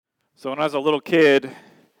So when I was a little kid,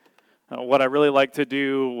 what I really liked to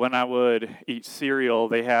do when I would eat cereal,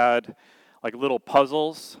 they had like little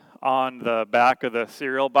puzzles on the back of the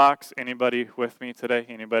cereal box. Anybody with me today?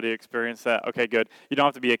 Anybody experience that? Okay, good. You don't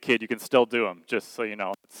have to be a kid. You can still do them, just so you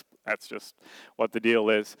know. That's just what the deal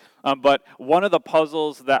is. But one of the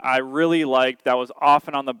puzzles that I really liked that was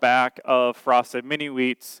often on the back of Frosted Mini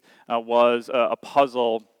Wheats was a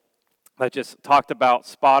puzzle that just talked about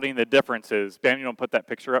spotting the differences. Ben, you don't put that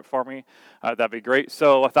picture up for me? That'd be great.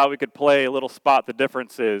 So I thought we could play a little spot the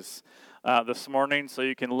differences this morning so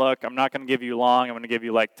you can look. I'm not going to give you long. I'm going to give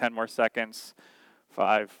you like 10 more seconds.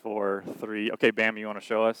 5, 4, 3. Okay, Bam, you want to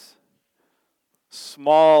show us?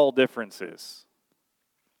 Small differences.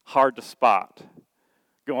 Hard to spot.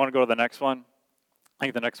 You want to go to the next one? I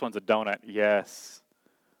think the next one's a donut. Yes.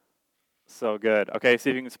 So good. Okay,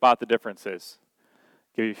 see if you can spot the differences.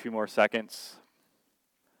 Give you a few more seconds.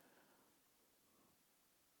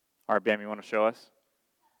 All right, Bam, you want to show us?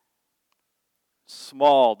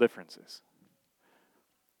 Small differences.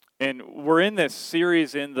 And we're in this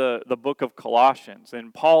series in the book of Colossians,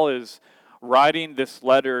 and Paul is writing this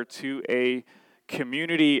letter to a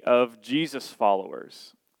community of Jesus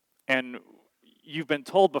followers. And you've been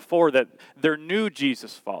told before that they're new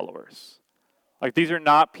Jesus followers. Like, these are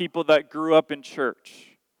not people that grew up in church.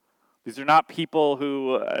 These are not people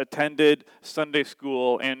who attended Sunday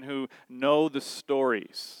school and who know the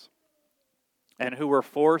stories and who were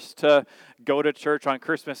forced to go to church on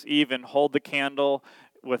Christmas Eve and hold the candle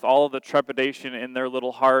with all of the trepidation in their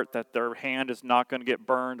little heart that their hand is not going to get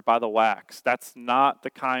burned by the wax. That's not the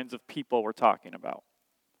kinds of people we're talking about.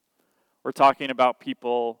 We're talking about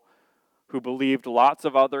people who believed lots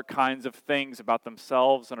of other kinds of things about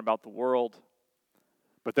themselves and about the world.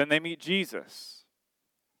 But then they meet Jesus.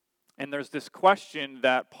 And there's this question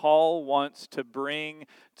that Paul wants to bring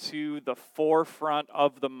to the forefront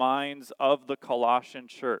of the minds of the Colossian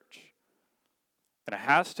church. And it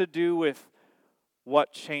has to do with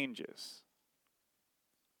what changes.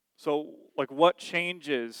 So, what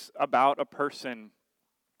changes about a person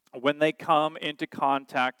when they come into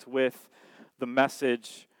contact with the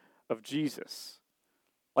message of Jesus?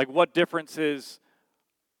 What differences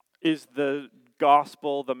is the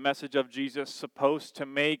gospel, the message of Jesus, supposed to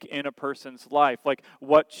make in a person's life?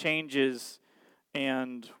 What changes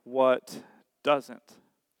and what doesn't?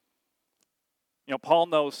 Paul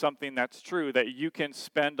knows something that's true, that you can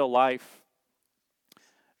spend a life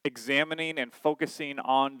examining and focusing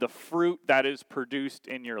on the fruit that is produced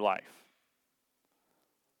in your life.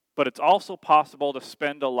 But it's also possible to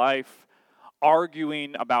spend a life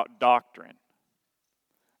arguing about doctrine.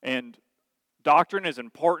 And doctrine is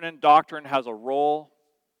important. Doctrine has a role.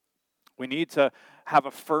 We need to have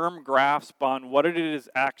a firm grasp on what it is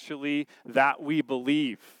actually that we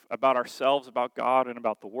believe about ourselves, about God, and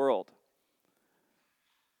about the world.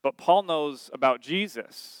 But Paul knows about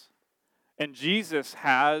Jesus. And Jesus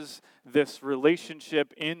has this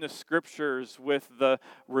relationship in the scriptures with the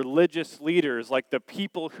religious leaders, like the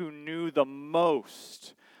people who knew the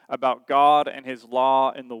most about God and his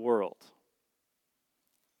law in the world.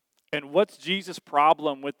 And what's Jesus'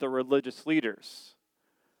 problem with the religious leaders?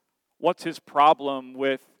 What's his problem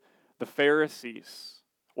with the Pharisees?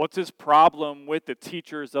 What's his problem with the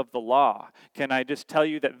teachers of the law? Can I just tell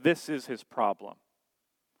you that this is his problem?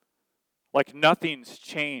 Nothing's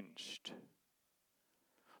changed.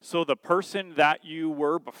 So the person that you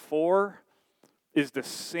were before is the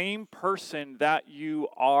same person that you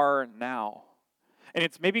are now. And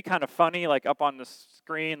it's maybe kind of funny, up on the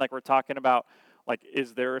screen, we're talking about,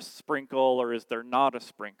 is there a sprinkle or is there not a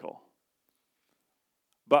sprinkle?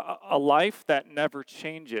 But a life that never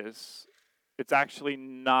changes, it's actually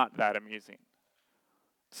not that amusing.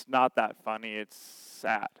 It's not that funny, it's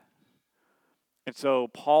sad. And so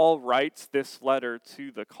Paul writes this letter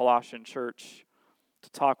to the Colossian church to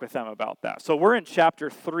talk with them about that. So we're in chapter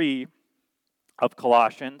 3 of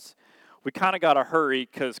Colossians. We kind of got to hurry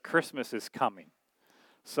because Christmas is coming.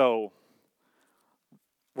 So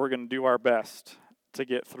we're going to do our best to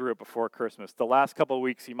get through it before Christmas. The last couple of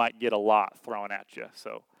weeks, you might get a lot thrown at you.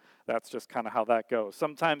 So that's just kind of how that goes.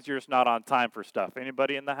 Sometimes you're just not on time for stuff.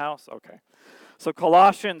 Anybody in the house? Okay. So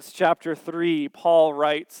Colossians chapter 3, Paul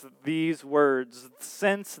writes these words,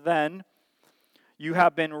 "Since then, you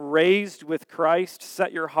have been raised with Christ.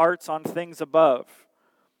 Set your hearts on things above,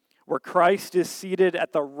 where Christ is seated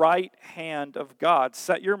at the right hand of God.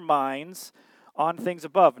 Set your minds on things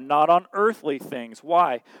above, not on earthly things."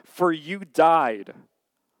 Why? "For you died,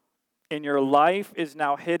 and your life is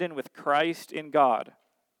now hidden with Christ in God.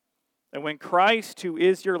 And when Christ, who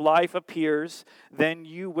is your life, appears, then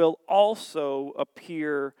you will also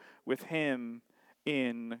appear with him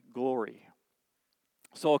in glory." story.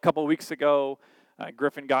 So a couple weeks ago, my son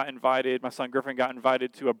Griffin got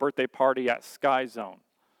invited to a birthday party at Sky Zone.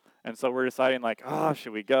 And so we're deciding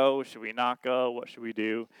should we go? Should we not go? What should we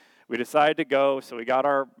do? We decided to go, so we got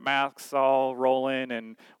our masks all rolling,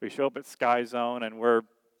 and we show up at Sky Zone, and we're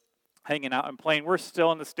hanging out and playing. We're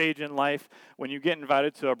still in the stage in life. When you get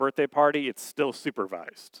invited to a birthday party, it's still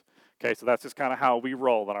supervised. Okay, so that's just kind of how we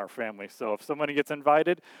roll in our family. So if somebody gets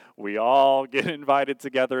invited, we all get invited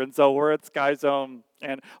together. And so we're at Sky Zone,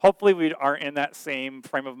 and hopefully we aren't in that same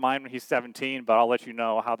frame of mind when he's 17, but I'll let you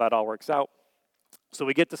know how that all works out. So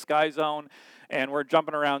we get to Sky Zone, and we're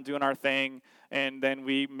jumping around doing our thing, and then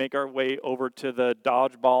we make our way over to the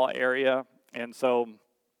dodgeball area. And so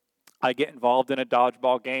I get involved in a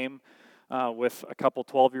dodgeball game with a couple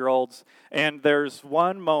 12-year-olds. And there's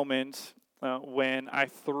one moment when I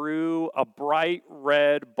threw a bright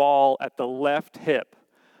red ball at the left hip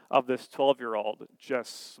of this 12-year-old,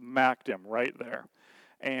 just smacked him right there.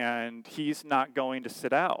 And he's not going to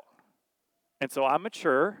sit out. And so I'm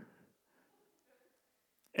mature.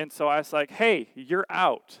 And so I was like, hey, you're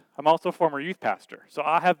out. I'm also a former youth pastor, so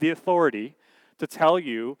I have the authority to tell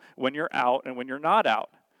you when you're out and when you're not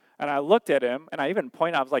out. And I looked at him, and I even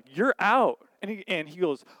pointed out, I was like, you're out. And he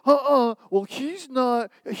goes, well, he's not.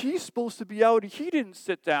 He's supposed to be out. He didn't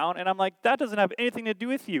sit down. And I'm like, that doesn't have anything to do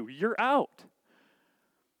with you. You're out.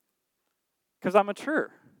 Because I'm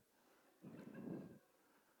mature.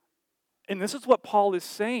 And this is what Paul is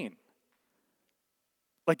saying.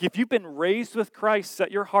 Like, if you've been raised with Christ,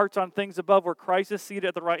 set your hearts on things above where Christ is seated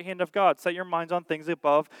at the right hand of God. Set your minds on things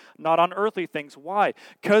above, not on earthly things. Why?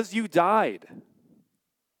 Because you died.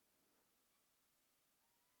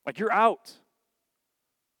 Like, you're out.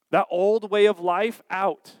 That old way of life,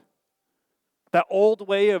 out. That old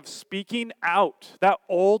way of speaking, out. That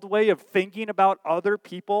old way of thinking about other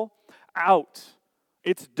people, out.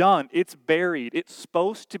 It's done. It's buried. It's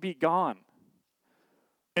supposed to be gone.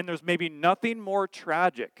 And there's maybe nothing more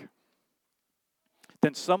tragic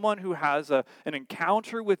than someone who has an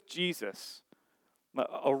encounter with Jesus,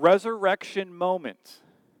 a resurrection moment,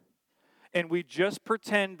 and we just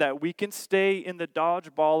pretend that we can stay in the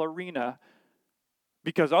dodgeball arena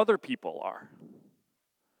because other people are.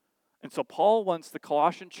 And so Paul wants the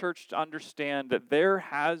Colossian church to understand that there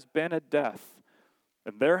has been a death,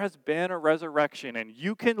 and there has been a resurrection, and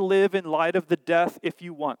you can live in light of the death if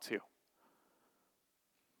you want to.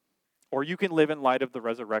 Or you can live in light of the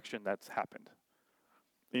resurrection that's happened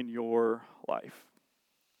in your life.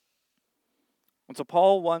 And so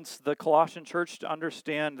Paul wants the Colossian church to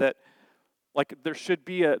understand that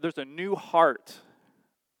there's a new heart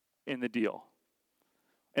in the deal.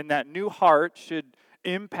 And that new heart should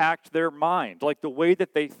impact their mind, like the way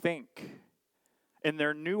that they think. And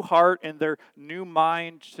their new heart and their new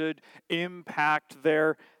mind should impact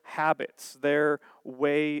their habits, their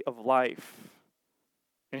way of life.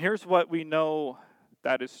 And here's what we know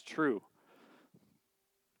that is true.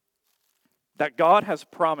 That God has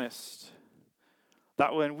promised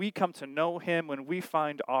that when we come to know Him, when we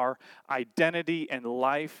find our identity and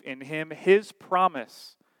life in Him, His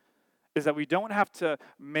promise is that we don't have to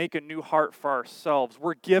make a new heart for ourselves.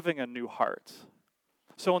 We're giving a new heart.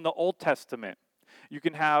 So in the Old Testament, you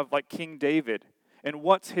can have like King David, and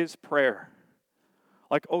what's his prayer?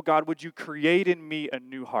 Like, oh God, would you create in me a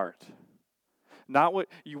new heart? Not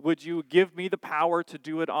would you give me the power to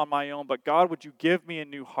do it on my own, but God, would you give me a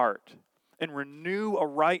new heart and renew a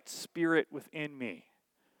right spirit within me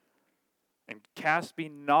and cast me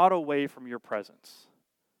not away from your presence.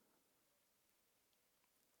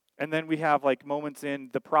 And then we have like moments in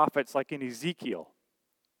the prophets, like in Ezekiel,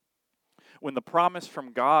 when the promise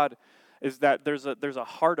from God is that there's a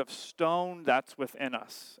heart of stone that's within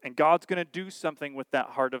us. And God's going to do something with that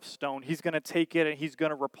heart of stone. He's going to take it and He's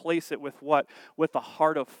going to replace it with what? With a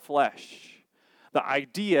heart of flesh. The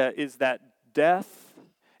idea is that death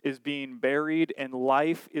is being buried and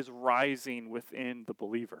life is rising within the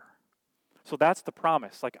believer. So that's the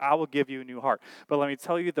promise. Like, I will give you a new heart. But let me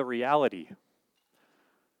tell you the reality.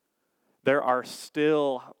 There are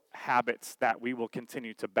still habits that we will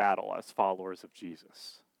continue to battle as followers of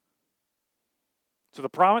Jesus. So the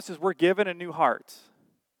promise is we're given a new heart.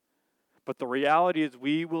 But the reality is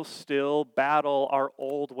we will still battle our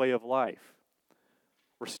old way of life.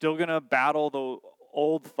 We're still going to battle the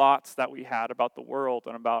old thoughts that we had about the world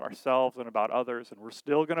and about ourselves and about others. And we're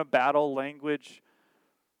still going to battle language.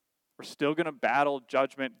 We're still going to battle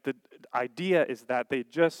judgment. The idea is that they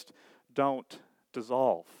just don't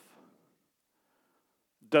dissolve.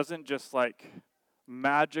 Doesn't just like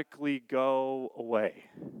magically go away.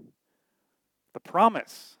 The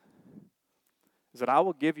promise is that I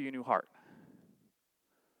will give you a new heart.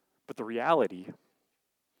 But the reality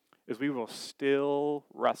is we will still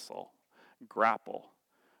wrestle, grapple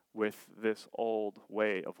with this old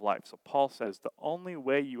way of life. So Paul says the only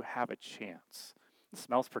way you have a chance, it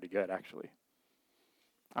smells pretty good actually.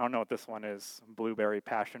 I don't know what this one is, blueberry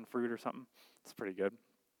passion fruit or something. It's pretty good.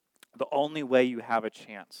 The only way you have a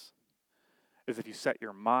chance is if you set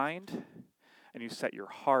your mind and you set your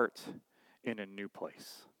heart in a new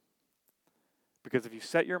place. Because if you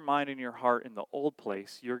set your mind and your heart in the old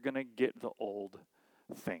place, you're going to get the old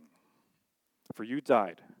thing. For you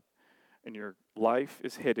died, and your life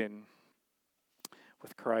is hidden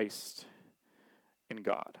with Christ in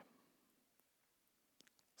God.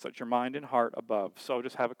 Set your mind and heart above. So I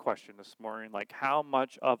just have a question this morning, like how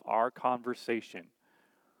much of our conversation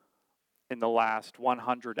in the last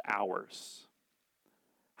 100 hours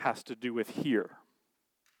has to do with here?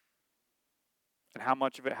 And how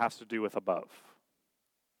much of it has to do with above?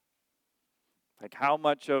 Like how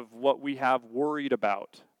much of what we have worried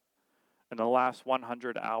about in the last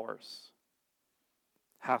 100 hours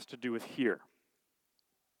has to do with here?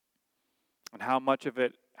 And how much of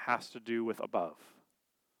it has to do with above?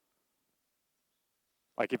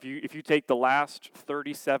 Like if you take the last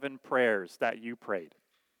 37 prayers that you prayed,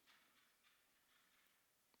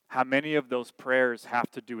 how many of those prayers have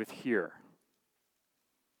to do with here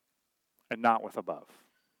and not with above?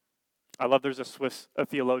 I love there's a Swiss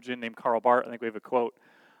theologian named Karl Barth. I think we have a quote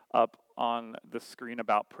up on the screen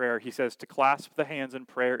about prayer. He says, "To clasp the hands in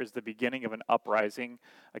prayer is the beginning of an uprising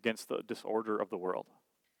against the disorder of the world."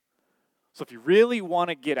 So if you really want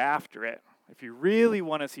to get after it, if you really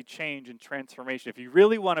want to see change and transformation, if you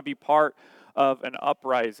really want to be part of an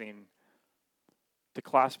uprising, to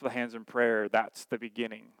clasp the hands in prayer, that's the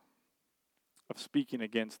beginning of speaking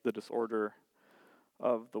against the disorder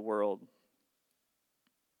of the world.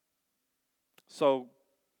 So,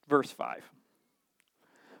 verse 5.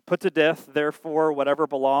 Put to death, therefore, whatever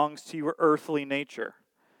belongs to your earthly nature.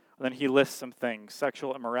 And then he lists some things: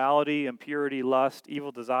 sexual immorality, impurity, lust,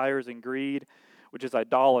 evil desires, and greed, which is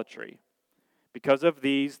idolatry. Because of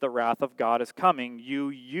these, the wrath of God is coming. You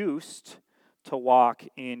used to walk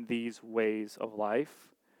in these ways of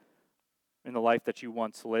life, in the life that you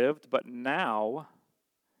once lived, but now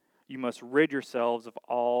you must rid yourselves of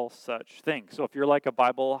all such things. So if you're like a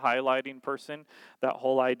Bible highlighting person, that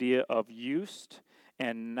whole idea of used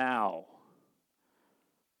and now.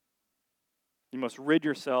 You must rid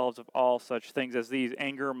yourselves of all such things as these: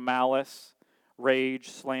 anger, malice, rage,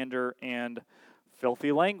 slander, and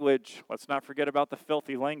filthy language. Let's not forget about the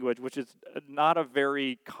filthy language, which is not a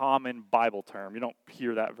very common Bible term. You don't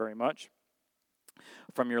hear that very much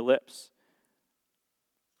from your lips.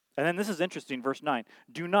 And then this is interesting, verse 9.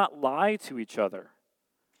 Do not lie to each other,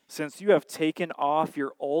 since you have taken off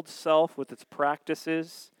your old self with its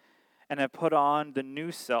practices and have put on the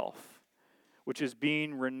new self, which is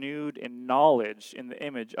being renewed in knowledge in the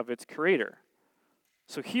image of its creator.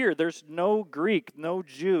 So here, there's no Greek, no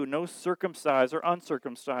Jew, no circumcised or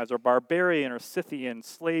uncircumcised or barbarian or Scythian,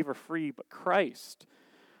 slave or free, but Christ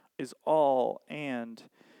is all and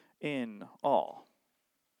in all.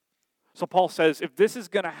 So Paul says, if this is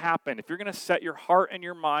going to happen, if you're going to set your heart and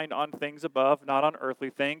your mind on things above, not on earthly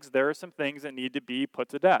things, there are some things that need to be put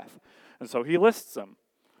to death. And so he lists them: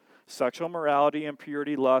 sexual morality,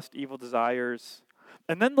 impurity, lust, evil desires.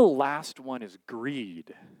 And then the last one is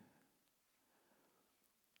greed.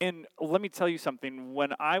 And let me tell you something.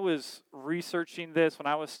 When I was researching this, when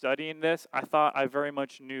I was studying this, I thought I very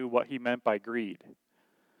much knew what he meant by greed.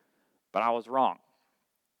 But I was wrong.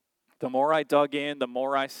 The more I dug in, the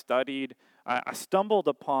more I studied, I stumbled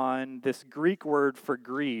upon this Greek word for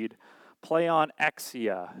greed,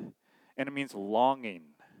 pleonexia, and it means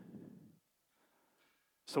longing.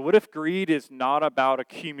 So what if greed is not about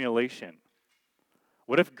accumulation?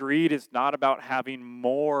 What if greed is not about having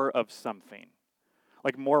more of something?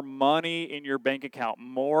 Like more money in your bank account,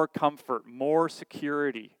 more comfort, more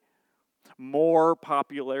security, more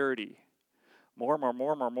popularity. More.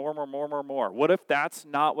 What if that's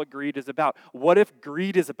not what greed is about? What if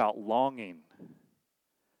greed is about longing?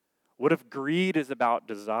 What if greed is about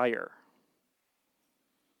desire?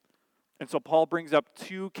 And so Paul brings up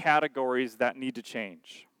two categories that need to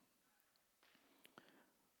change.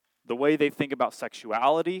 The way they think about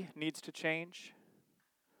sexuality needs to change,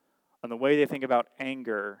 and the way they think about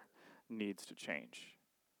anger needs to change.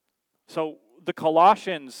 So the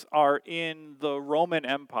Colossians are in the Roman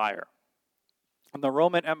Empire. And the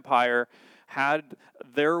Roman Empire had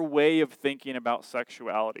their way of thinking about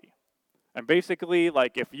sexuality. And basically,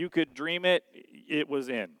 like if you could dream it, it was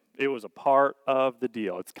in. It was a part of the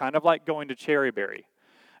deal. It's kind of like going to Cherryberry.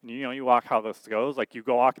 And you walk how this goes. Like you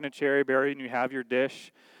go walk into Cherryberry and you have your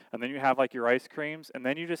dish and then you have like your ice creams, and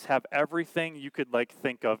then you just have everything you could like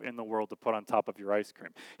think of in the world to put on top of your ice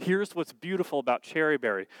cream. Here's what's beautiful about Cherry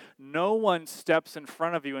Berry. No one steps in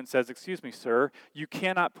front of you and says, "Excuse me, sir, you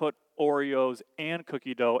cannot put Oreos and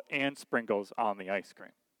cookie dough and sprinkles on the ice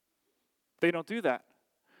cream." They don't do that.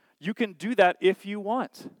 You can do that if you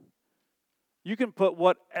want. You can put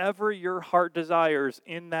whatever your heart desires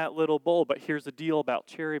in that little bowl, but here's the deal about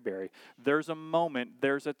Cherry Berry. There's a moment,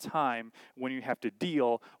 there's a time when you have to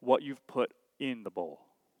deal what you've put in the bowl.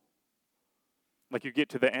 Like you get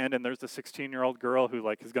to the end and there's the 16-year-old girl who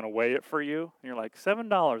like is going to weigh it for you, and you're like,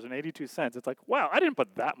 $7.82. It's like, wow, I didn't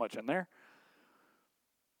put that much in there.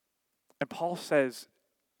 And Paul says,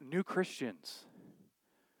 new Christians,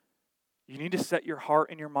 you need to set your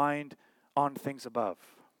heart and your mind on things above.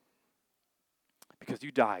 Because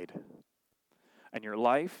you died, and your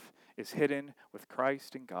life is hidden with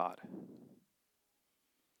Christ in God.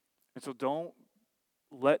 And so don't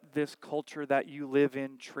let this culture that you live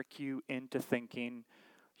in trick you into thinking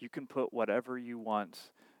you can put whatever you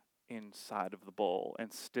want inside of the bowl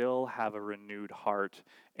and still have a renewed heart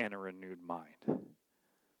and a renewed mind.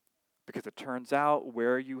 Because it turns out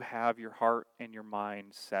where you have your heart and your mind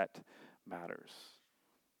set matters.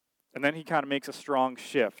 And then he kind of makes a strong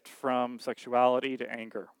shift from sexuality to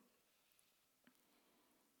anger.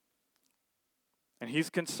 And he's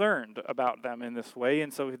concerned about them in this way.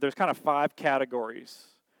 And so there's kind of 5 categories.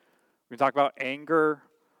 We can talk about anger.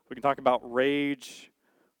 We can talk about rage.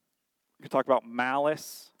 We can talk about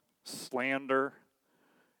malice, slander,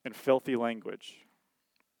 and filthy language.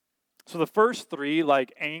 So the first 3,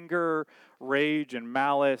 like anger, rage, and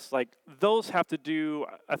malice, like those have to do,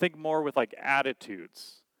 I think, more with like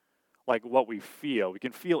attitudes. Like what we feel. We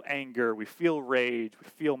can feel anger, we feel rage, we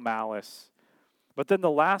feel malice. But then the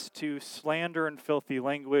last 2, slander and filthy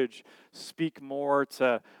language, speak more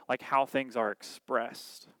to like how things are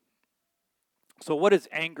expressed. So what does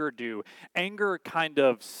anger do? Anger kind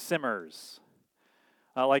of simmers.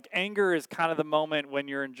 Like anger is kind of the moment when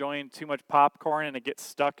you're enjoying too much popcorn and it gets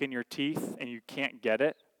stuck in your teeth and you can't get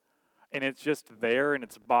it. And it's just there and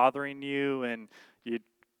it's bothering you, and you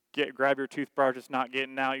grab your toothbrush, it's not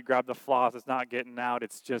getting out. You grab the floss, it's not getting out.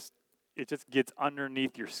 It just gets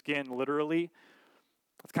underneath your skin, literally.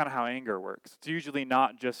 That's kind of how anger works. It's usually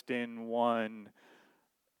not just in one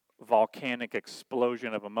volcanic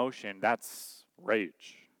explosion of emotion. That's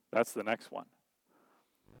rage. That's the next one.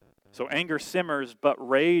 So anger simmers, but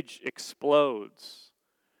rage explodes.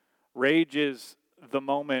 Rage is the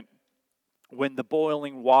moment when the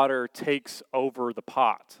boiling water takes over the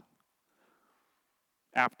pot.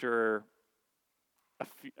 After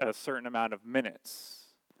a certain amount of minutes,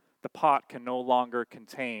 the pot can no longer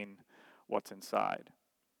contain what's inside.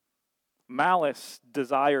 Malice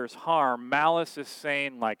desires harm. Malice is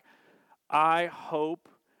saying, like, I hope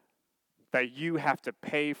that you have to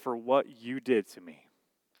pay for what you did to me.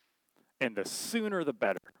 And the sooner the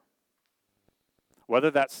better.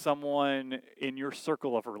 Whether that's someone in your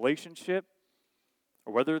circle of relationship,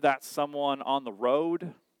 or whether that's someone on the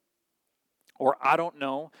road, or I don't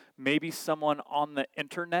know, maybe someone on the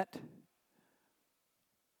internet.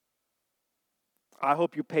 I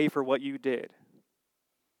hope you pay for what you did.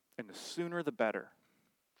 And the sooner the better.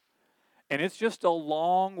 And it's just a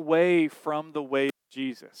long way from the way of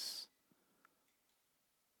Jesus.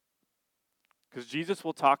 Because Jesus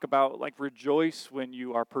will talk about, like, rejoice when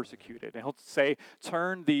you are persecuted. And he'll say,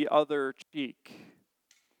 turn the other cheek.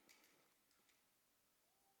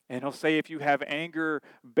 And he'll say, if you have anger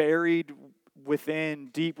buried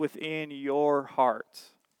deep within your heart,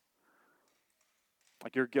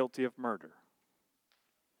 like you're guilty of murder.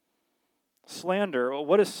 Slander,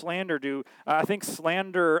 what does slander do? I think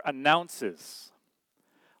slander announces.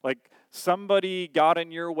 Like somebody got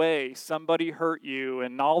in your way, somebody hurt you,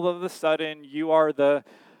 and all of a sudden you are the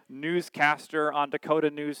newscaster on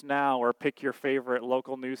Dakota News Now, or pick your favorite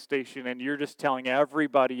local news station, and you're just telling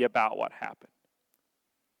everybody about what happened.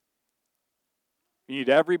 You need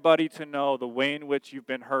everybody to know the way in which you've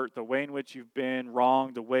been hurt, the way in which you've been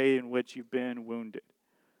wronged, the way in which you've been wounded.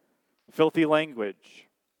 Filthy language.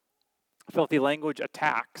 Filthy language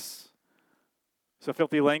attacks. So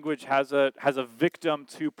filthy language has a victim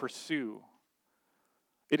to pursue.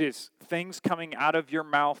 It is things coming out of your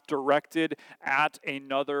mouth directed at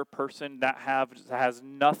another person that has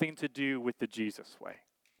nothing to do with the Jesus way.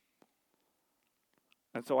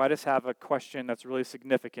 And so I just have a question that's really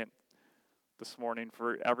significant this morning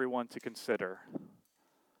for everyone to consider.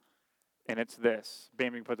 And it's this.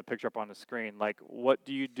 Bambi put the picture up on the screen. Like, what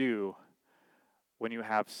do you do when you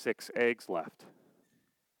have 6 eggs left?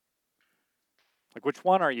 Like, which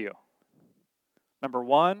one are you? Number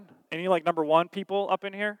 1? Any like number 1 people up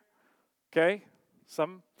in here? Okay?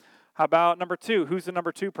 How about number 2? Who's the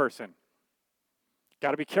number 2 person?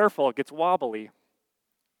 Got to be careful, it gets wobbly.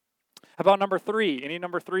 How about number 3? Any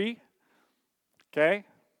number 3? Okay?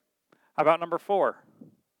 How about number 4?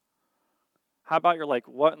 How about you're like,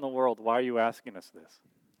 what in the world? Why are you asking us this?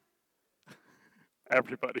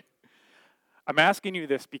 Everybody. I'm asking you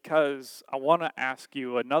this because I want to ask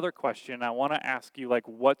you another question. I want to ask you, like,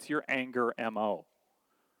 what's your anger MO?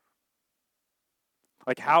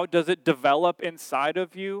 Like, how does it develop inside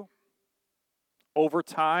of you over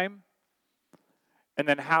time? And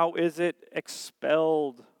then how is it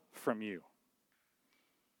expelled from you?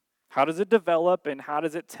 How does it develop and how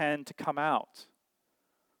does it tend to come out?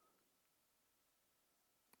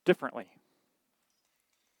 Differently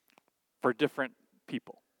for different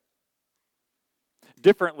people.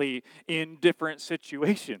 Differently in different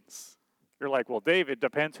situations. You're like, well, Dave, it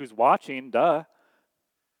depends who's watching, duh.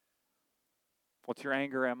 What's your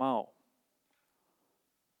anger MO?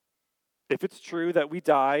 If it's true that we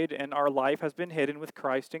died and our life has been hidden with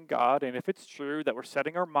Christ in God, and if it's true that we're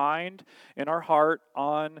setting our mind and our heart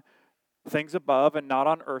on things above and not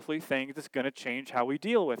on earthly things, it's going to change how we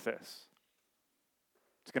deal with this.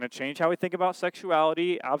 It's going to change how we think about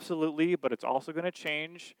sexuality, absolutely, but it's also going to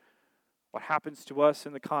change what happens to us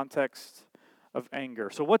in the context of anger.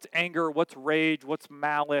 So what's anger? What's rage? What's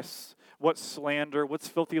malice? What's slander? What's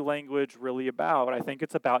filthy language really about? I think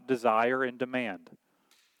it's about desire and demand.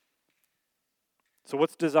 So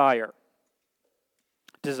what's desire?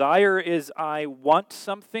 Desire is I want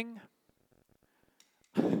something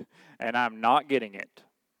and I'm not getting it.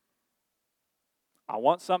 I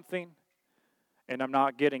want something and I'm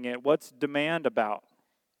not getting it. What's demand about?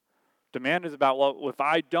 Demand is about, well, if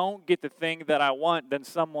I don't get the thing that I want, then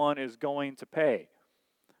someone is going to pay.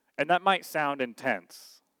 And that might sound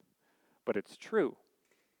intense, but it's true.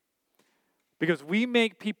 Because we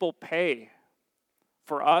make people pay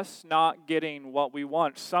for us not getting what we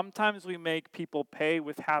want. Sometimes we make people pay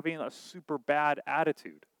with having a super bad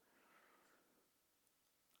attitude.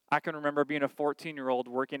 I can remember being a 14-year-old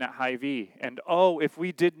working at Hy-Vee, and if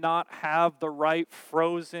we did not have the right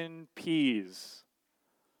frozen peas,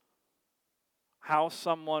 how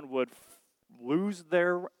someone would lose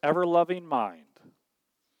their ever-loving mind.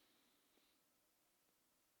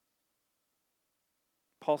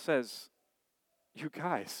 Paul says, you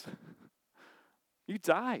guys, you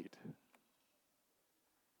died.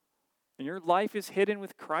 And your life is hidden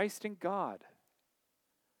with Christ in God.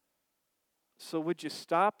 So would you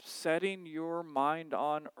stop setting your mind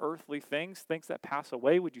on earthly things, things that pass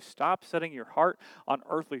away? Would you stop setting your heart on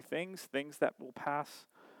earthly things, things that will pass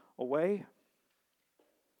away?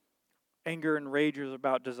 Anger and rage is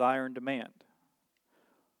about desire and demand.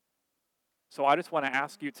 So I just want to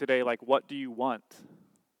ask you today, like, what do you want?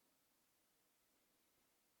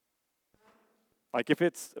 Like, if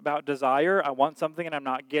it's about desire, I want something and I'm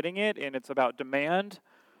not getting it, and it's about demand,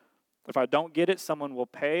 if I don't get it, someone will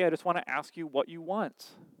pay. I just want to ask you what you want.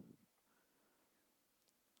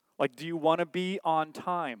 Like, do you want to be on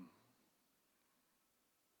time?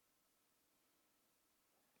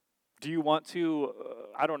 Do you want to,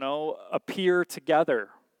 appear together?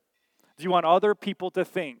 Do you want other people to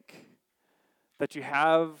think that you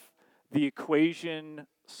have the equation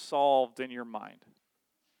solved in your mind?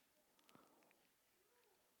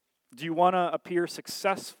 Do you want to appear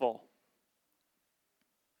successful?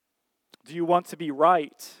 Do you want to be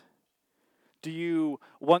right? Do you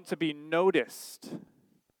want to be noticed?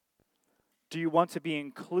 Do you want to be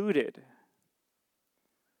included?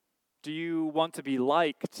 Do you want to be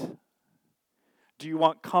liked? Do you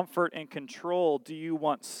want comfort and control? Do you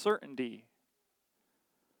want certainty?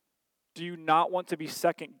 Do you not want to be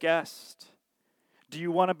second guessed? Do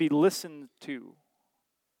you want to be listened to?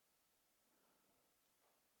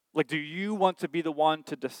 Like, do you want to be the one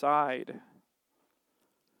to decide?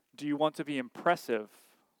 Do you want to be impressive?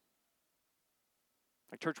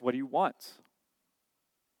 Like, church, what do you want?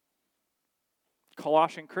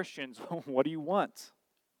 Colossian Christians, what do you want?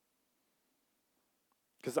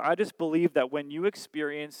 Because I just believe that when you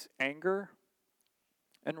experience anger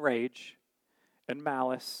and rage and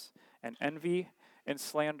malice and envy and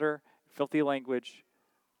slander, filthy language,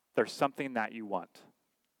 there's something that you want.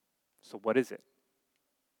 So what is it?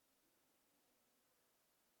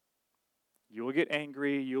 You will get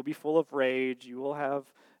angry, you'll be full of rage, you will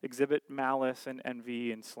exhibit malice and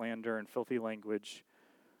envy and slander and filthy language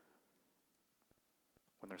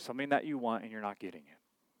when there's something that you want and you're not getting it.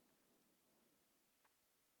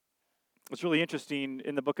 It's really interesting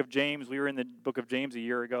in the book of James. We were in the book of James a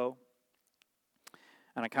year ago,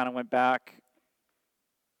 and I kind of went back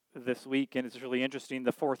this week, and it's really interesting.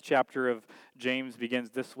 The 4th chapter of James begins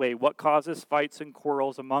this way: what causes fights and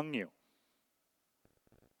quarrels among you?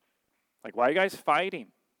 Like, why are you guys fighting?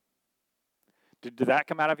 Did that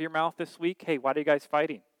come out of your mouth this week? Hey, why are you guys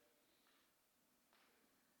fighting?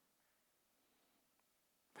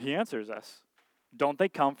 He answers us, don't they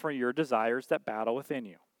come from your desires that battle within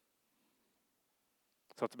you?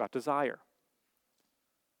 So it's about desire.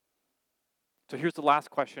 So here's the last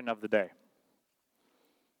question of the day.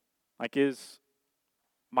 Like, is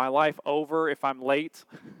my life over if I'm late?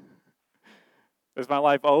 Is my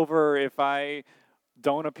life over if I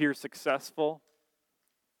don't appear successful?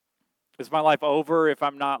 Is my life over if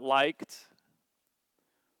I'm not liked?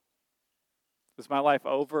 Is my life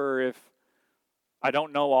over if I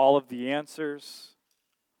don't know all of the answers?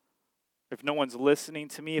 If no one's listening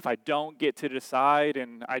to me, if I don't get to decide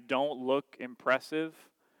and I don't look impressive?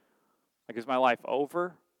 Like, is my life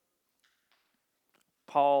over?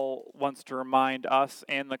 Paul wants to remind us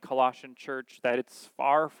and the Colossian church that it's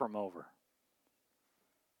far from over.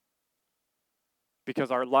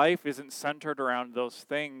 Because our life isn't centered around those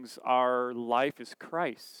things. Our life is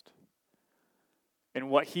Christ and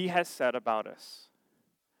what he has said about us.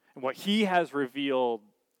 And what he has revealed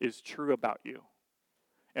is true about you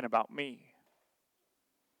and about me.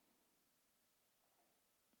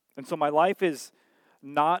 And so my life is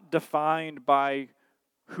not defined by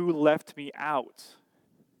who left me out,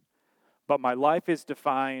 but my life is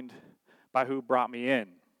defined by who brought me in.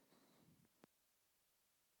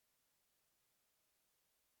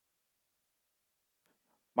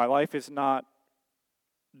 My life is not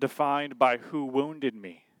defined by who wounded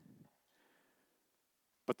me,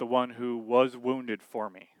 but the one who was wounded for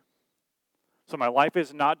me. So my life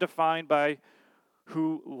is not defined by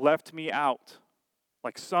who left me out,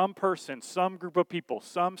 like some person, some group of people,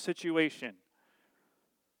 some situation.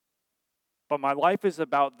 But my life is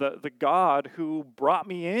about the God who brought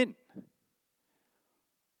me in.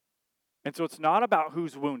 And so it's not about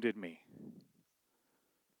who's wounded me,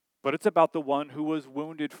 but it's about the one who was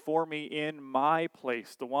wounded for me in my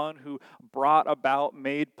place, the one who brought about,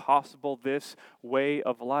 made possible this way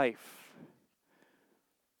of life.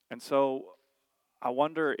 And so I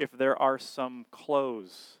wonder if there are some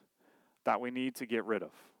clothes that we need to get rid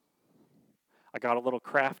of. I got a little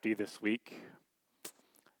crafty this week.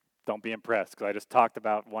 Don't be impressed, because I just talked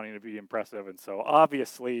about wanting to be impressive, and so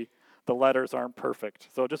obviously the letters aren't perfect.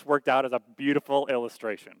 So it just worked out as a beautiful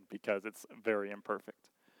illustration because it's very imperfect.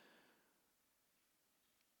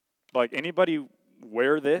 Like, anybody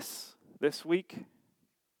wear this week?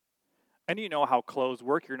 And you know how clothes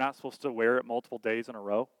work. You're not supposed to wear it multiple days in a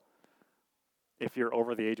row if you're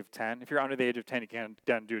over the age of 10. If you're under the age of 10, you can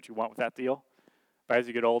do what you want with that deal. But as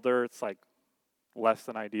you get older, it's like less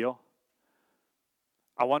than ideal.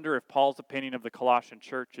 I wonder if Paul's opinion of the Colossian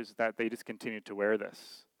church is that they just continue to wear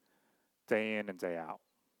this day in and day out.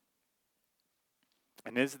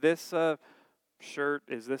 And is this a shirt,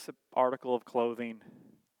 is this an article of clothing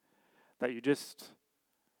that you just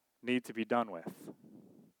need to be done with?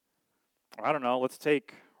 I don't know, let's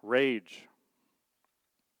take rage.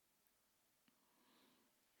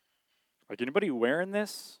 Like, anybody wearing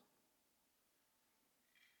this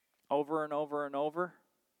over and over and over?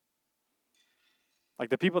 Like,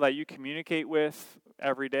 the people that you communicate with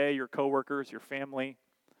every day, your coworkers, your family,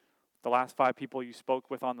 the last 5 people you spoke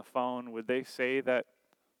with on the phone, would they say that,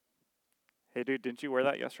 hey dude, didn't you wear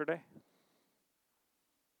that yesterday?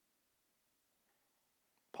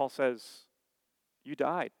 Paul says, you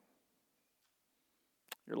died.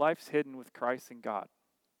 Your life's hidden with Christ and God.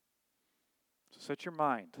 So set your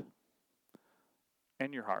mind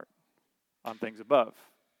and your heart on things above.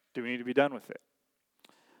 Do we need to be done with it?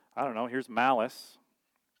 I don't know. Here's malice.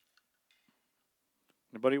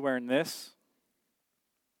 Anybody wearing this?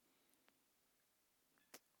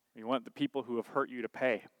 You want the people who have hurt you to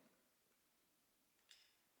pay.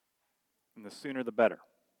 And the sooner the better.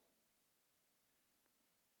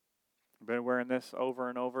 Anybody wearing this over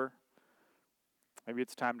and over? Maybe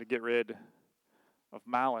it's time to get rid of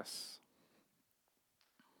malice.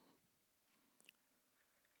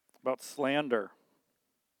 About slander.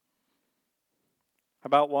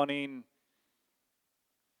 About wanting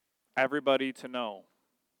everybody to know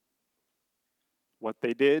what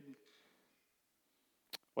they did,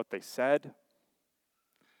 what they said,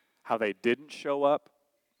 how they didn't show up.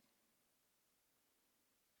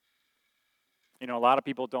 You know, a lot of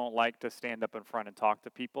people don't like to stand up in front and talk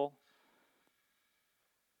to people,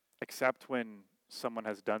 except when someone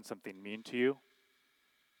has done something mean to you.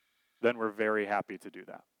 Then we're very happy to do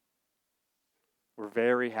that. We're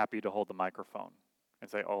very happy to hold the microphone and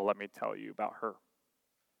say, oh, let me tell you about her.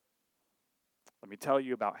 Let me tell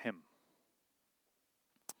you about him.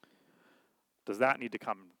 Does that need to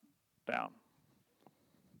come down?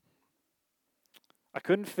 I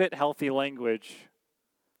couldn't fit healthy language,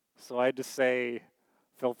 so I had to say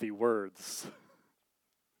filthy words.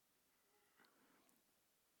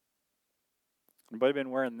 Anybody been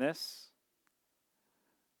wearing this?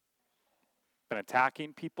 Been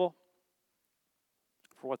attacking people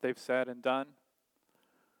for what they've said and done?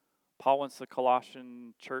 Paul wants the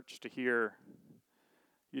Colossian church to hear,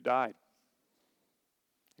 you died.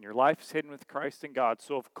 And your life is hidden with Christ in God.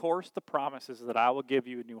 So of course the promise is that I will give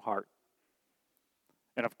you a new heart.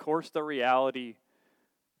 And of course the reality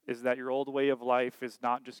is that your old way of life is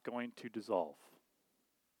not just going to dissolve.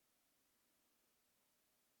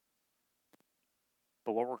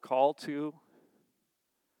 But what we're called to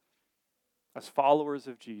as followers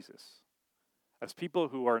of Jesus, as people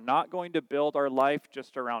who are not going to build our life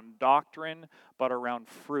just around doctrine, but around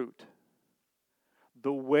fruit.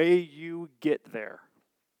 The way you get there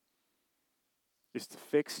is to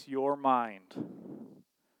fix your mind,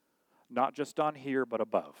 not just on here, but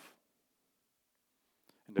above.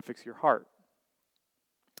 And to fix your heart,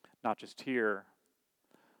 not just here,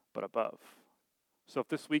 but above. So if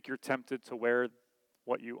this week you're tempted to wear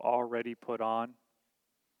what you already put on,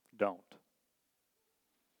 don't.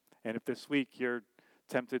 And if this week you're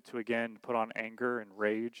tempted to again put on anger and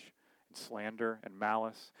rage and slander and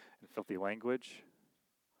malice and filthy language,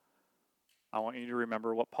 I want you to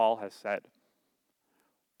remember what Paul has said,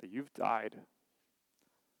 that you've died.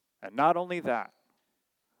 And not only that,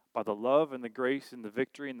 by the love and the grace and the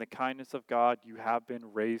victory and the kindness of God, you have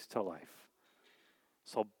been raised to life.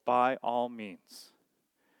 So by all means,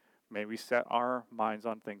 may we set our minds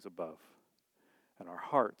on things above and our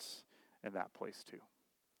hearts in that place too.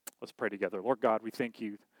 Let's pray together. Lord God, we thank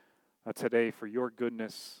you today for your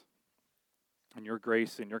goodness and your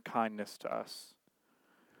grace and your kindness to us.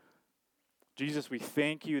 Jesus, we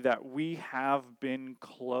thank you that we have been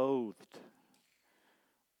clothed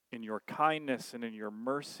in your kindness and in your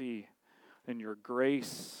mercy, in your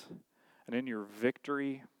grace, and in your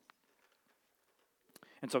victory.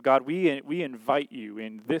 And so, God, we invite you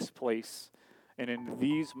in this place and in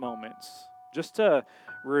these moments just to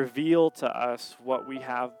reveal to us what we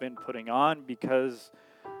have been putting on, because,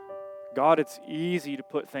 God, it's easy to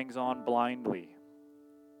put things on blindly.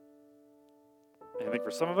 And I think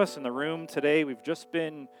for some of us in the room today, we've just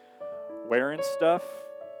been wearing stuff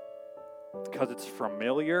because it's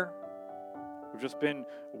familiar. We've just been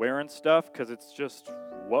wearing stuff because it's just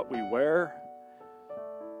what we wear.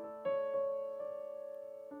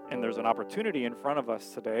 And there's an opportunity in front of us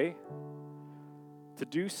today to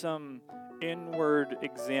do some inward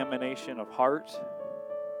examination of heart,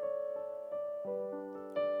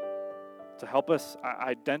 to help us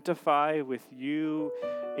identify with you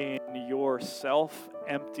in your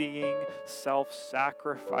self-emptying,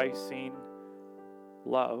 self-sacrificing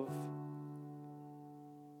love,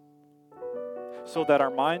 so that our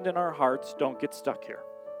mind and our hearts don't get stuck here.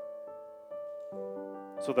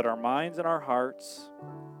 So that our minds and our hearts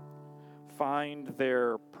find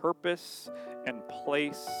their purpose and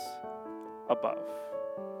place above.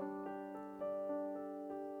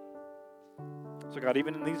 So God,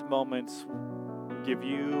 even in these moments, we give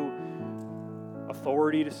you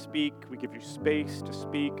authority to speak. We give you space to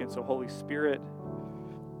speak. And so, Holy Spirit,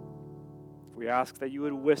 we ask that you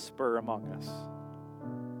would whisper among us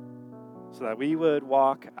so that we would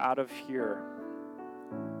walk out of here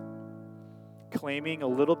claiming a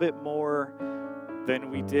little bit more than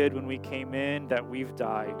we did when we came in, that we've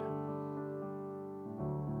died.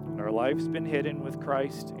 And our life's been hidden with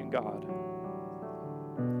Christ in God.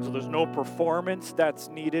 So there's no performance that's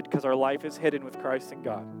needed because our life is hidden with Christ in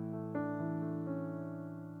God.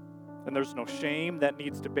 And there's no shame that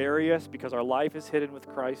needs to bury us because our life is hidden with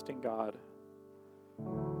Christ in God.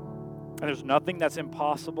 And there's nothing that's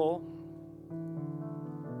impossible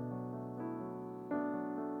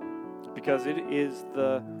because it is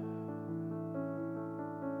the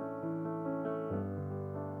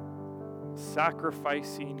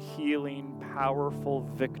sacrificing, healing, powerful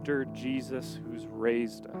victor, Jesus, who's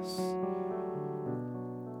raised us.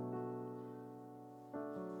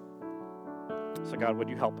 So God, would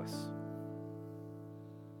you help us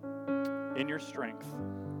in your strength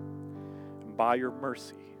and by your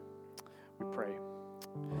mercy, we pray.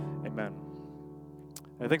 Amen.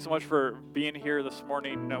 And thanks so much for being here this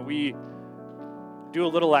morning. We do a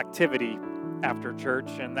little activity after church,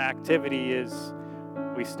 and the activity is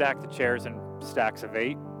we stack the chairs in stacks of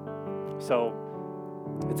 8. So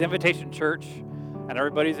it's invitation church, and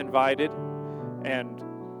everybody's invited, and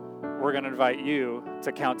we're going to invite you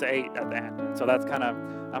to count to 8 at the end. So that's kind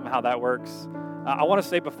of how that works. I want to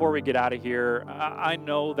say before we get out of here, I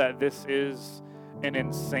know that this is an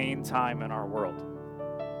insane time in our world.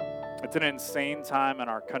 It's an insane time in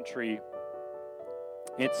our country.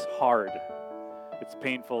 It's hard. It's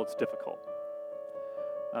painful. It's difficult.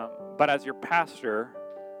 But as your pastor,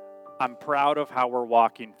 I'm proud of how we're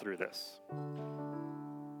walking through this.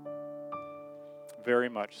 Very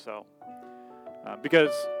much so.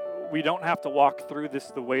 Because we don't have to walk through this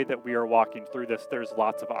the way that we are walking through this. There's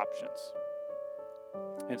lots of options.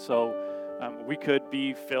 And so we could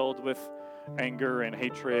be filled with anger and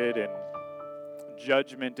hatred and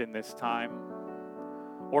judgment in this time.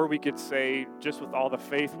 Or we could say, just with all the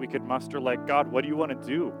faith we could muster, like, God, what do you want to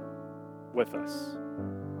do with us?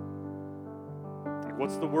 Like,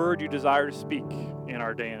 what's the word you desire to speak in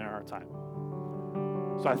our day and in our time?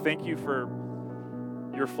 So I thank you for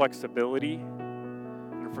your flexibility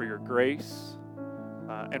and for your grace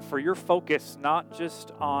and for your focus, not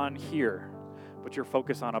just on here, but your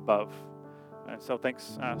focus on above. And so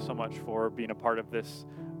thanks so much for being a part of this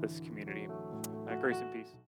community. Grace and peace.